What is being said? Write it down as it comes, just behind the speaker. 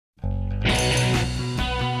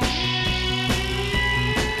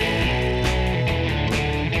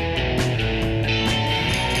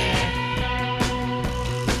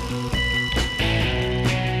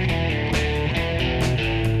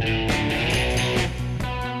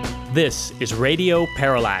This is Radio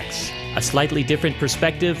Parallax, a slightly different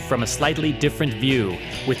perspective from a slightly different view,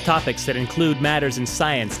 with topics that include matters in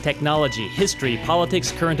science, technology, history,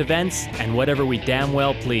 politics, current events, and whatever we damn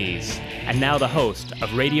well please. And now the host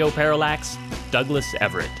of Radio Parallax, Douglas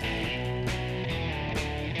Everett.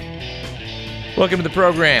 Welcome to the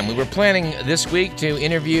program. We were planning this week to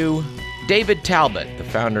interview David Talbot, the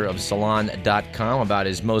founder of Salon.com, about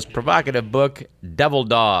his most provocative book, Devil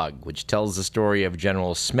Dog, which tells the story of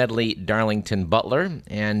General Smedley Darlington Butler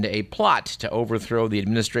and a plot to overthrow the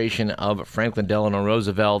administration of Franklin Delano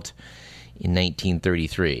Roosevelt in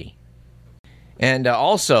 1933. And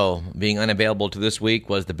also being unavailable to this week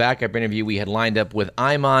was the backup interview we had lined up with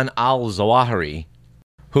Ayman al-Zawahiri,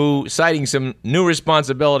 who, citing some new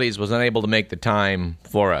responsibilities, was unable to make the time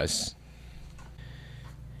for us.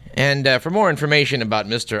 And for more information about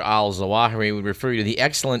Mr. al-Zawahiri, we refer you to the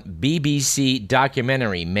excellent BBC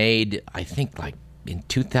documentary made, I think, in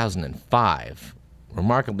 2005,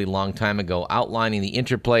 remarkably long time ago, outlining the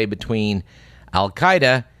interplay between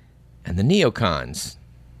Al-Qaeda and the neocons.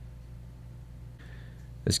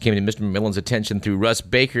 This came to Mr. McMillan's attention through Russ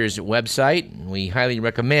Baker's website. We highly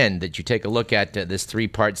recommend that you take a look at this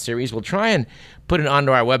three-part series. We'll try and put it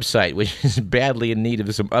onto our website, which is badly in need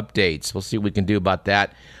of some updates. We'll see what we can do about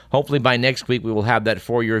that. Hopefully by next week we will have that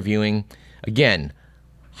for your viewing. Again,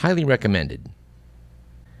 highly recommended.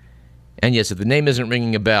 And yes, if the name isn't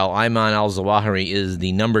ringing a bell, Ayman al-Zawahiri is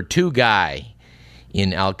the number 2 guy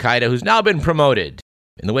in Al-Qaeda who's now been promoted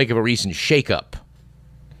in the wake of a recent shakeup.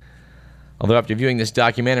 Although after viewing this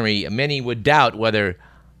documentary, many would doubt whether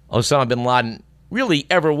Osama bin Laden really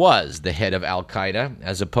ever was the head of Al-Qaeda,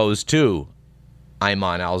 as opposed to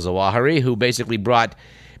Ayman al-Zawahiri, who basically brought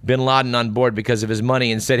bin Laden on board because of his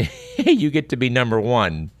money and said, hey, you get to be number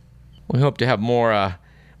 1. We hope to have more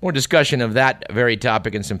discussion of that very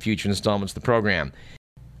topic in some future installments of the program.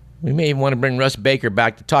 We may even want to bring Russ Baker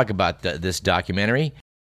back to talk about this documentary.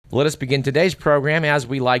 Let us begin today's program, as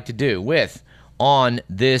we like to do, with On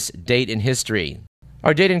This Date in History.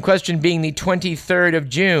 Our date in question being the 23rd of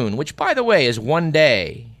June, which, by the way, is one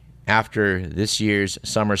day after this year's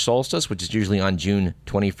summer solstice, which is usually on June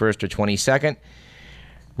 21st or 22nd,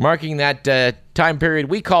 marking that time period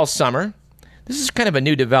we call summer. This is kind of a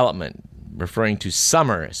new development, referring to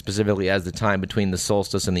summer specifically as the time between the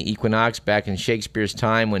solstice and the equinox. Back in Shakespeare's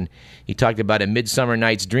time, when he talked about A Midsummer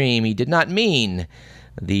Night's Dream, he did not mean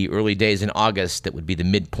the early days in August that would be the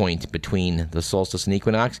midpoint between the solstice and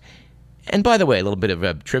equinox. And by the way, a little bit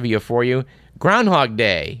of trivia for you. Groundhog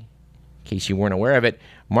Day, in case you weren't aware of it,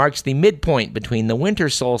 marks the midpoint between the winter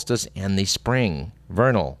solstice and the spring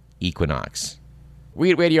vernal equinox.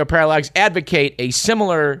 We at Radio Parallax advocate a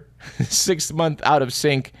similar 6-month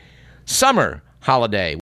out-of-sync summer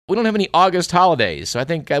holiday. We don't have any August holidays, so I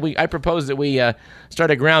think I propose that we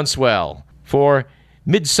start a groundswell for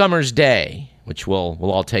Midsummer's Day, which we'll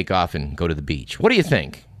all take off and go to the beach. What do you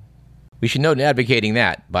think? We should note in advocating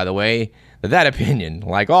that, by the way, that opinion,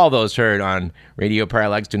 like all those heard on Radio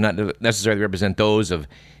Parallax, do not necessarily represent those of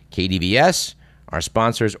KDVS, our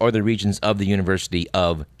sponsors, or the Regents of the University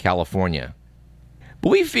of California. But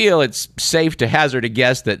we feel it's safe to hazard a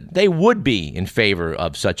guess that they would be in favor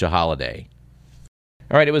of such a holiday.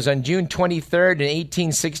 All right, it was on June 23rd in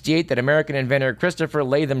 1868 that American inventor Christopher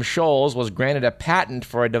Latham Scholes was granted a patent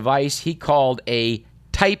for a device he called a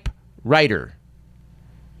typewriter,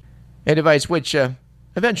 a device which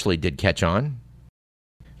eventually did catch on.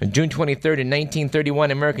 On June 23rd in 1931,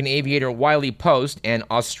 American aviator Wiley Post and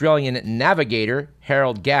Australian navigator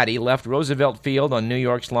Harold Gatty left Roosevelt Field on New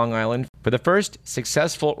York's Long Island for the first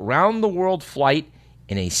successful round-the-world flight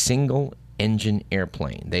in a single-engine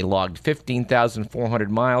airplane. They logged 15,400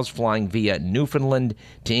 miles flying via Newfoundland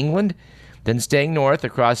to England, then staying north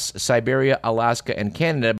across Siberia, Alaska, and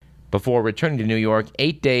Canada before returning to New York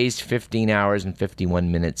 8 days, 15 hours, and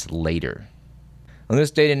 51 minutes later. On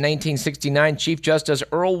this date in 1969, Chief Justice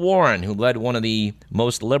Earl Warren, who led one of the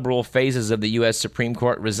most liberal phases of the U.S. Supreme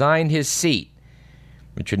Court, resigned his seat.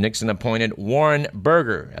 Richard Nixon appointed Warren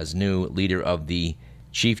Burger as new leader of the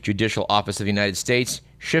Chief Judicial Office of the United States,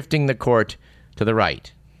 shifting the court to the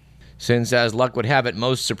right. Since, as luck would have it,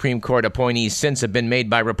 most Supreme Court appointees since have been made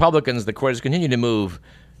by Republicans, the court has continued to move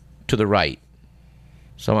to the right.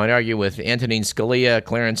 Some might argue with Antonin Scalia,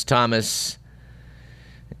 Clarence Thomas,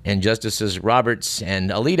 and Justices Roberts and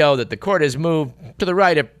Alito that the court has moved to the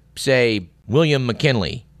right of, say, William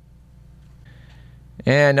McKinley.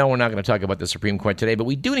 And no, we're not going to talk about the Supreme Court today, but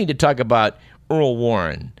we do need to talk about Earl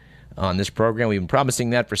Warren on this program. We've been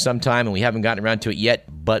promising that for some time, and we haven't gotten around to it yet,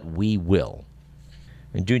 but we will.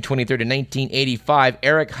 On June 23rd, 1985,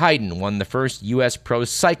 Eric Heiden won the first U.S. Pro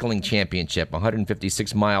Cycling Championship, a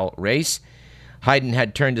 156-mile race. Heiden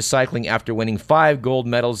had turned to cycling after winning 5 gold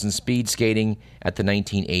medals in speed skating at the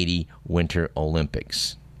 1980 Winter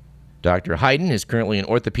Olympics. Dr. Heiden is currently an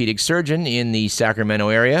orthopedic surgeon in the Sacramento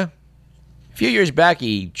area. A few years back,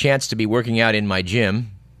 he chanced to be working out in my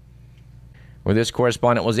gym, where this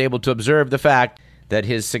correspondent was able to observe the fact that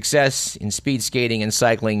his success in speed skating and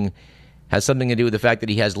cycling has something to do with the fact that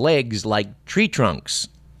he has legs like tree trunks,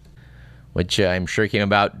 which I'm sure came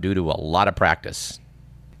about due to a lot of practice.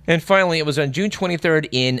 And finally, it was on June 23rd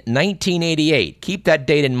in 1988. Keep that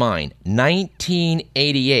date in mind,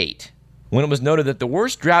 1988, when it was noted that the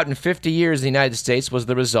worst drought in 50 years in the United States was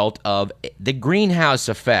the result of the greenhouse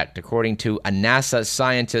effect, according to a NASA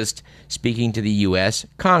scientist speaking to the U.S.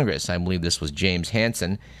 Congress. I believe this was James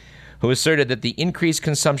Hansen, who asserted that the increased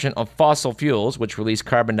consumption of fossil fuels, which release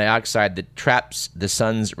carbon dioxide that traps the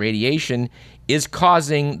sun's radiation, is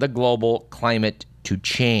causing the global climate to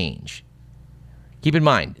change. Keep in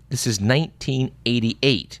mind, this is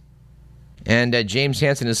 1988. And James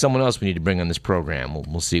Hansen is someone else we need to bring on this program.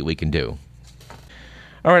 We'll see what we can do.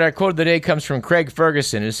 All right, our quote of the day comes from Craig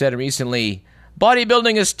Ferguson, who said recently,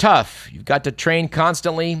 "Bodybuilding is tough. You've got to train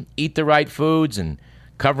constantly, eat the right foods, and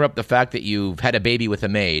cover up the fact that you've had a baby with a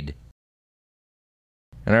maid."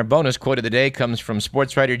 And our bonus quote of the day comes from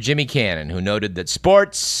sports writer Jimmy Cannon, who noted that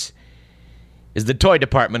sports is the toy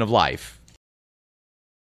department of life.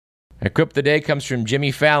 Our quip of the day comes from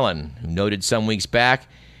Jimmy Fallon, who noted some weeks back,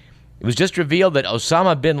 it was just revealed that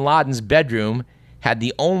Osama bin Laden's bedroom had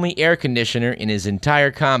the only air conditioner in his entire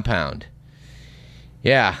compound.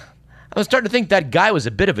 Yeah, I was starting to think that guy was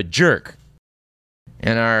a bit of a jerk.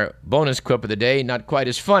 And our bonus quip of the day, not quite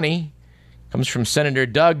as funny, comes from Senator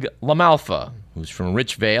Doug LaMalfa, who's from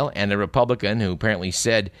Richvale and a Republican who apparently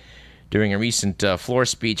said during a recent floor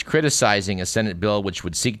speech criticizing a Senate bill which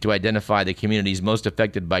would seek to identify the communities most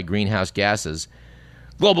affected by greenhouse gases,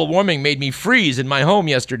 "Global warming made me freeze in my home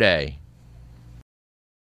yesterday."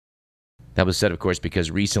 That was said, of course,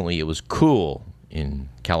 because recently it was cool in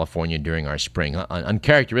California during our spring,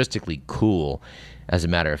 uncharacteristically cool, as a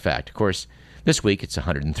matter of fact. Of course, this week it's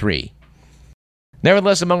 103.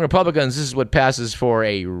 Nevertheless, among Republicans, this is what passes for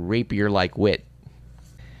a rapier-like wit.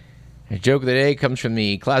 Our joke of the day comes from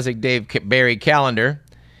the classic Dave Barry calendar,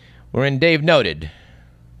 wherein Dave noted,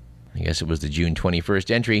 I guess it was the June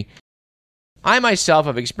 21st entry, "I myself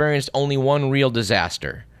have experienced only one real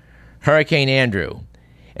disaster, Hurricane Andrew,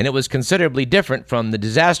 and it was considerably different from the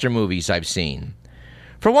disaster movies I've seen.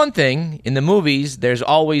 For one thing, in the movies, there's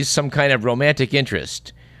always some kind of romantic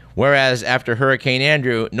interest, whereas after Hurricane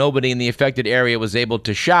Andrew, nobody in the affected area was able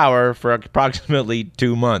to shower for approximately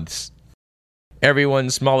 2 months. Everyone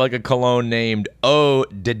smelled like a cologne named Oh,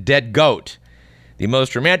 the Dead Goat. The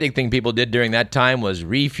most romantic thing people did during that time was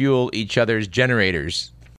refuel each other's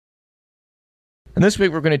generators." And this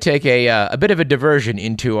week we're going to take a bit of a diversion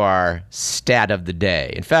into our stat of the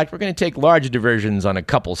day. In fact, we're going to take large diversions on a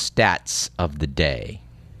couple stats of the day.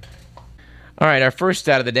 All right, our first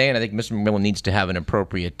stat of the day, and I think Mr. McMillan needs to have an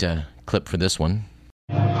appropriate clip for this one.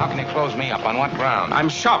 How can you close me up? On what ground? I'm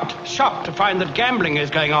shocked to find that gambling is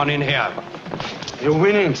going on in here. You're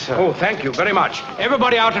winning, sir. Oh, thank you very much.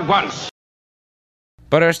 Everybody out at once.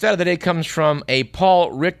 But our stat of the day comes from a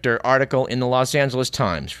Paul Richter article in the Los Angeles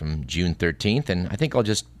Times from June 13th, and I think I'll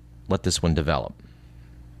just let this one develop.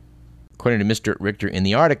 According to Mr. Richter in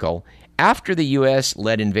the article, after the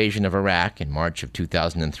U.S.-led invasion of Iraq in March of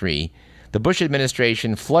 2003, the Bush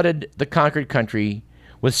administration flooded the conquered country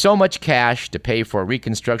with so much cash to pay for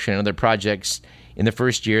reconstruction and other projects in the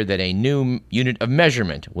first year that a new unit of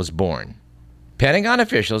measurement was born. Pentagon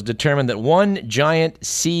officials determined that one giant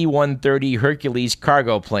C-130 Hercules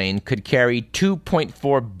cargo plane could carry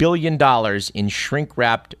 $2.4 billion in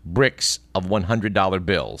shrink-wrapped bricks of $100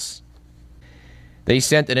 bills. They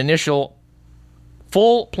sent an initial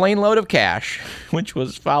full plane load of cash, which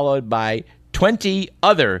was followed by 20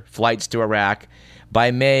 other flights to Iraq by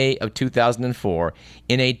May of 2004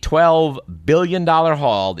 in a $12 billion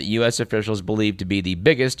haul that U.S. officials believe to be the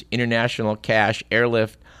biggest international cash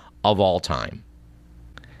airlift of all time.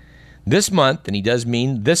 This month, and he does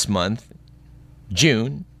mean this month,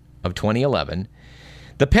 June of 2011,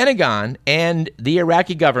 the Pentagon and the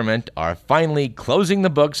Iraqi government are finally closing the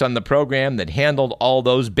books on the program that handled all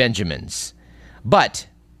those Benjamins. But,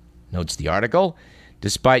 notes the article,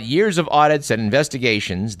 despite years of audits and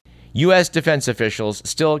investigations, U.S. defense officials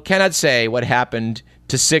still cannot say what happened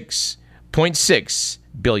to $6.6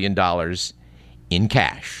 billion in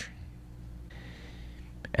cash.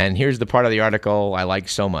 And here's the part of the article I like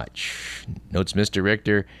so much. Notes Mr.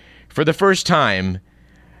 Richter, for the first time,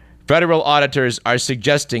 Federal auditors are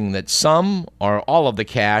suggesting that some or all of the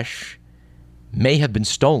cash may have been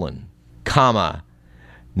stolen,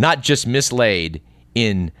 not just mislaid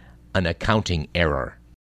in an accounting error.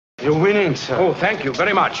 You're winning, sir. Oh, thank you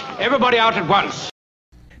very much. Everybody out at once.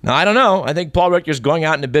 Now, I don't know. I think Paul Richter's going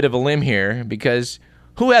out on a bit of a limb here, because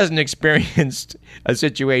who hasn't experienced a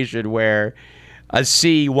situation where a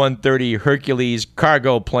C-130 Hercules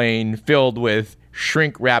cargo plane filled with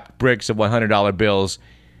shrink-wrapped bricks of $100 bills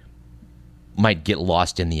might get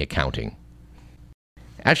lost in the accounting?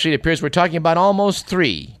 Actually, it appears we're talking about almost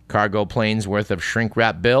 3 cargo planes worth of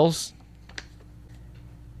shrink-wrapped bills.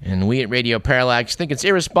 And we at Radio Parallax think it's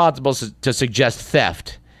irresponsible to suggest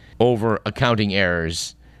theft over accounting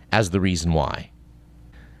errors as the reason why.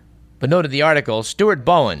 But note in the article, Stuart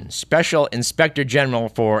Bowen, Special Inspector General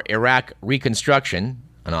for Iraq Reconstruction,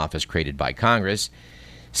 an office created by Congress,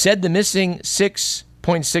 said the missing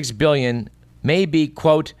 $6.6 billion may be,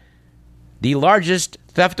 quote, the largest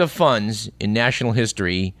theft of funds in national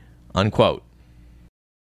history, unquote.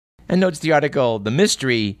 And notes the article, the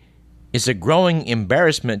mystery is a growing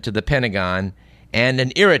embarrassment to the Pentagon and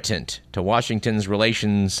an irritant to Washington's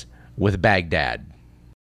relations with Baghdad.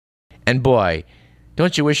 And boy,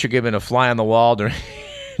 don't you wish you're given a fly on the wall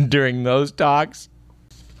during those talks?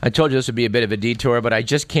 I told you this would be a bit of a detour, but I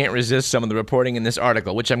just can't resist some of the reporting in this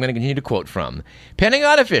article, which I'm going to continue to quote from.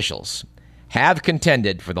 Pentagon officials have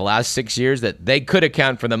contended for the last 6 years that they could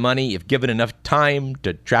account for the money if given enough time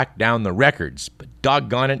to track down the records. But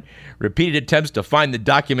doggone it, repeated attempts to find the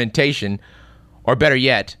documentation, or better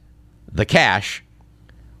yet, the cash,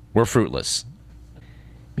 were fruitless.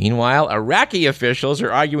 Meanwhile, Iraqi officials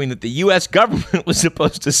are arguing that the U.S. government was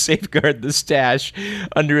supposed to safeguard the stash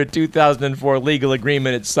under a 2004 legal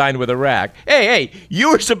agreement it signed with Iraq. Hey, you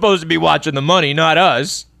were supposed to be watching the money, not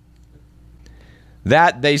us.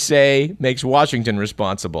 That, they say, makes Washington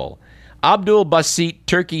responsible. Abdul Basit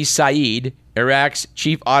Turki Saeed, Iraq's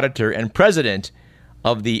chief auditor and president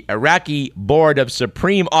of the Iraqi Board of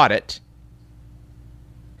Supreme Audit,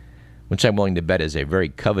 which I'm willing to bet is a very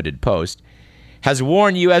coveted post, has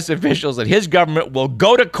warned U.S. officials that his government will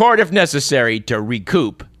go to court if necessary to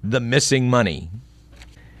recoup the missing money.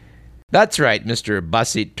 That's right, Mr.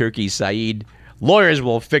 Basit Turki Saeed. Lawyers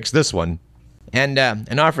will fix this one. And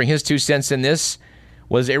offering his 2 cents in this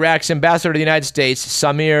was Iraq's ambassador to the United States,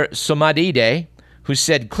 Samir Somadideh, who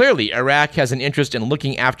said clearly Iraq has an interest in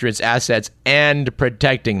looking after its assets and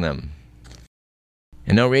protecting them.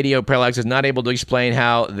 And no, Radio Parallax is not able to explain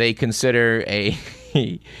how they consider a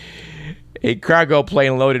cargo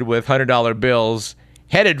plane loaded with $100 bills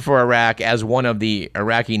headed for Iraq as one of the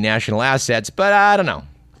Iraqi national assets, but I don't know.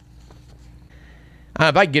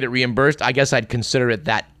 If I get it reimbursed, I guess I'd consider it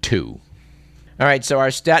that too. All right, so our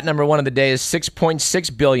stat number 1 of the day is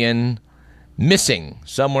 $6.6 billion missing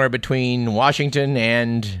somewhere between Washington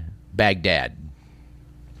and Baghdad.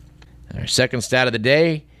 Our second stat of the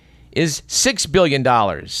day is $6 billion,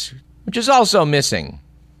 which is also missing.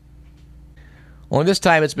 Only this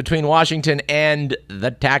time it's between Washington and the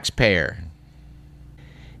taxpayer.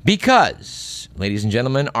 Because, ladies and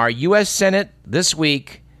gentlemen, our U.S. Senate this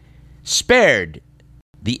week spared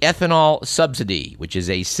the ethanol subsidy, which is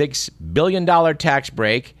a $6 billion tax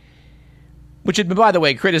break, which had been, by the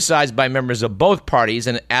way, criticized by members of both parties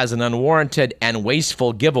and as an unwarranted and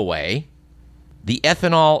wasteful giveaway. The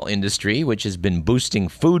ethanol industry, which has been boosting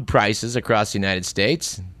food prices across the United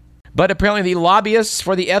States. But apparently the lobbyists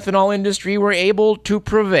for the ethanol industry were able to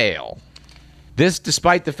prevail. This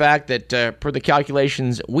despite the fact that, per the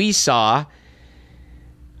calculations we saw,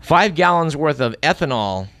 5 gallons worth of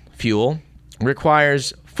ethanol fuel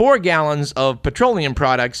requires 4 gallons of petroleum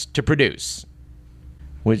products to produce,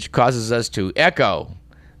 which causes us to echo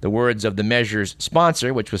the words of the measure's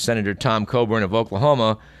sponsor, which was Senator Tom Coburn of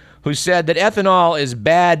Oklahoma, who said that ethanol is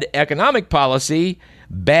bad economic policy,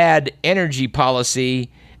 bad energy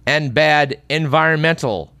policy, and bad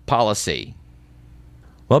environmental policy.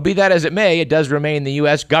 Well, be that as it may, it does remain the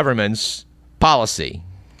U.S. government's policy,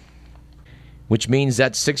 which means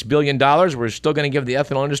that $6 billion we're still going to give the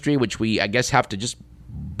ethanol industry, which we, I guess, have to just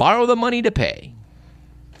borrow the money to pay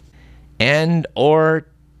and or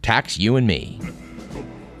tax you and me.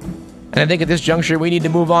 And I think at this juncture, we need to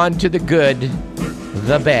move on to the good,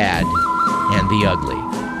 the bad, and the ugly.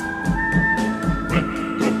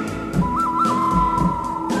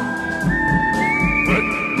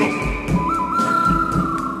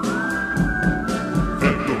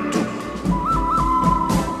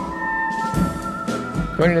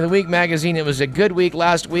 According to the Week magazine, it was a good week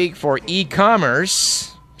last week for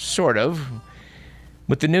e-commerce, sort of,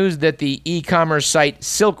 with the news that the e-commerce site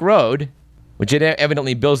Silk Road, which it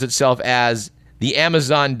evidently bills itself as the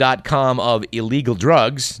Amazon.com of illegal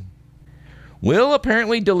drugs, will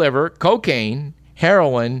apparently deliver cocaine,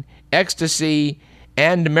 heroin, ecstasy,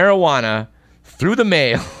 and marijuana through the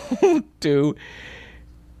mail to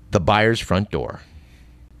the buyer's front door.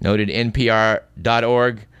 Noted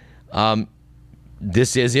NPR.org,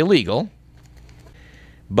 this is illegal,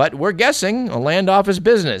 but we're guessing a land office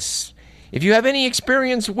business. If you have any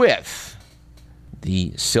experience with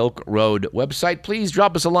the Silk Road website, please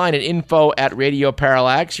drop us a line at info@Radio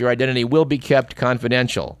Parallax. Your identity will be kept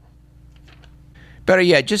confidential. Better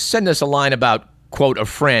yet, just send us a line about, quote, a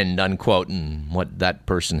friend, unquote, and what that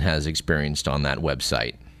person has experienced on that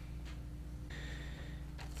website.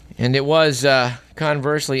 And it was,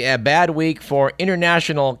 conversely, a bad week for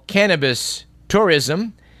international cannabis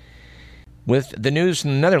tourism, with the news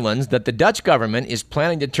from the Netherlands that the Dutch government is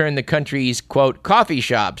planning to turn the country's, quote, coffee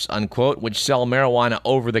shops, unquote, which sell marijuana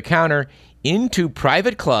over the counter, into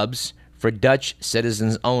private clubs for Dutch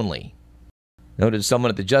citizens only. Noted someone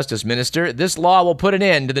at the Justice Minister, this law will put an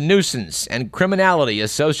end to the nuisance and criminality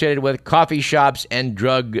associated with coffee shops and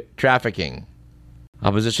drug trafficking.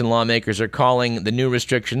 Opposition lawmakers are calling the new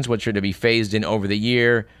restrictions, which are to be phased in over the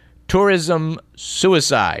year, tourism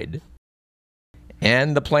suicide.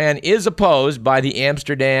 And the plan is opposed by the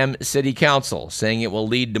Amsterdam City Council, saying it will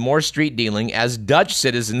lead to more street dealing as Dutch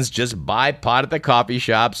citizens just buy pot at the coffee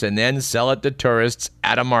shops and then sell it to tourists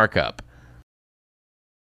at a markup.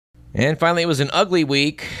 And finally, it was an ugly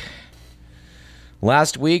week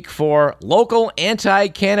last week for local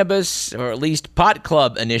anti-cannabis, or at least pot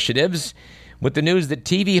club initiatives, with the news that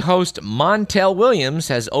TV host Montel Williams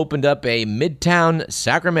has opened up a Midtown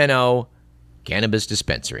Sacramento cannabis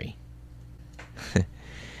dispensary.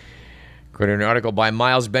 According to an article by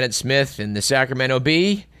Miles Bennett Smith in the Sacramento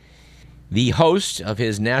Bee, the host of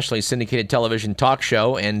his nationally syndicated television talk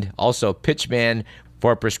show and also pitchman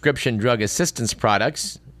for prescription drug assistance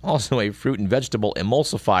products, also a fruit and vegetable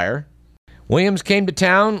emulsifier, Williams came to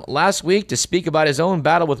town last week to speak about his own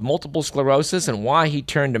battle with multiple sclerosis and why he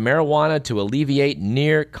turned to marijuana to alleviate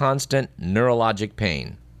near-constant neurologic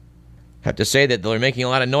pain. I have to say that they're making a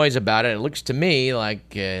lot of noise about it. It looks to me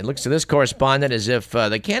like, it looks to this correspondent as if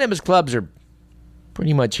the cannabis clubs are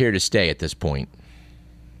pretty much here to stay at this point.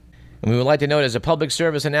 And we would like to note as a public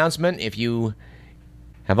service announcement, if you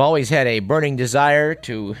have always had a burning desire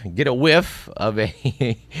to get a whiff of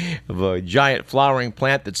a giant flowering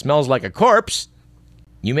plant that smells like a corpse,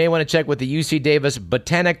 you may want to check with the UC Davis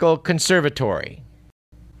Botanical Conservatory,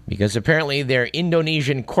 because apparently their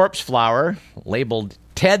Indonesian corpse flower, labeled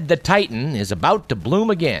Ted the Titan, is about to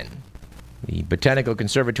bloom again. The Botanical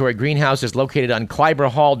Conservatory greenhouse is located on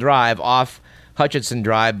Kleiber Hall Drive off Hutchinson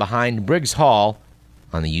Drive behind Briggs Hall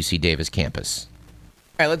on the UC Davis campus.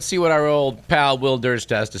 All right, let's see what our old pal Will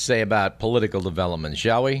Durst has to say about political developments,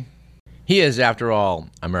 shall we? He is, after all,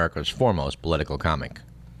 America's foremost political comic.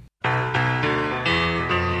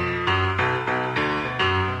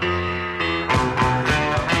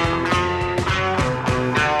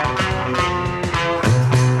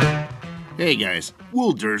 Hey guys,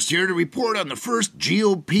 Will Durst here to report on the first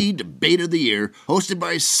GOP debate of the year, hosted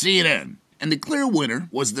by CNN. And the clear winner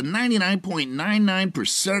was the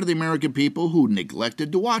 99.99% of the American people who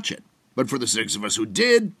neglected to watch it. But for the 6 of us who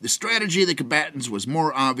did, the strategy of the combatants was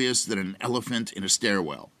more obvious than an elephant in a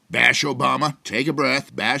stairwell. Bash Obama, take a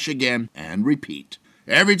breath, bash again, and repeat.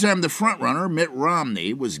 Every time the frontrunner, Mitt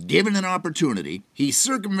Romney, was given an opportunity, he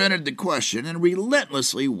circumvented the question and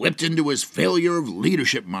relentlessly whipped into his failure of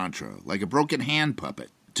leadership mantra like a broken hand puppet,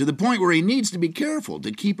 to the point where he needs to be careful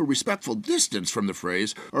to keep a respectful distance from the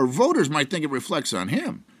phrase, or voters might think it reflects on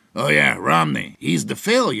him. Oh yeah, Romney, he's the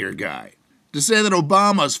failure guy. To say that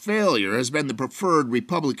Obama's failure has been the preferred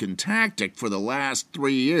Republican tactic for the last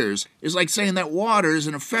 3 years is like saying that water is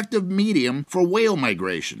an effective medium for whale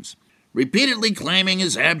migrations. Repeatedly claiming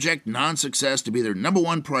his abject non-success to be their number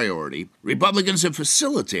one priority, Republicans have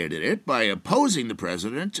facilitated it by opposing the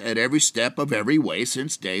president at every step of every way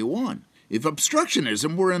since day one. If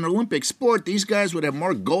obstructionism were an Olympic sport, these guys would have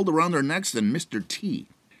more gold around their necks than Mr. T.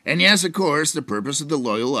 And yes, of course, the purpose of the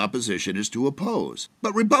loyal opposition is to oppose.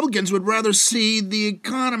 But Republicans would rather see the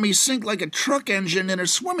economy sink like a truck engine in a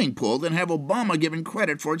swimming pool than have Obama given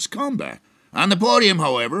credit for its comeback. On the podium,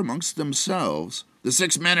 however, amongst themselves, the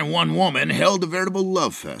 6 men and 1 woman held a veritable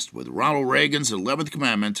love fest with Ronald Reagan's 11th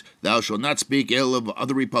commandment, thou shalt not speak ill of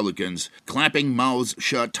other Republicans, clamping mouths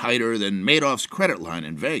shut tighter than Madoff's credit line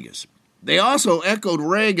in Vegas. They also echoed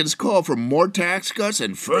Reagan's call for more tax cuts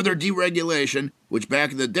and further deregulation, which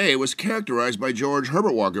back in the day was characterized by George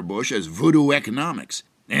Herbert Walker Bush as voodoo economics.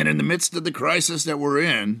 And in the midst of the crisis that we're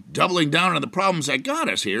in, doubling down on the problems that got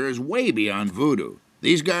us here is way beyond voodoo.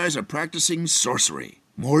 These guys are practicing sorcery.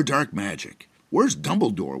 More dark magic. Where's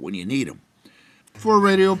Dumbledore when you need him? For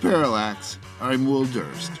Radio Parallax, I'm Will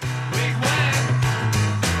Durst.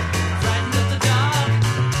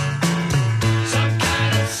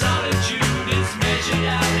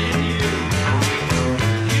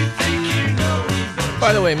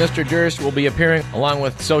 By the way, Mr. Durst will be appearing along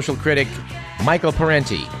with social critic Michael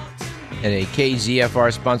Parenti at a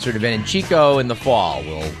KZFR-sponsored event in Chico in the fall.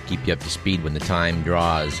 We'll keep you up to speed when the time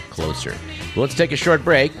draws closer. Well, let's take a short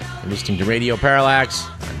break. You're listening to Radio Parallax.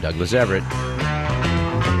 I'm Douglas Everett.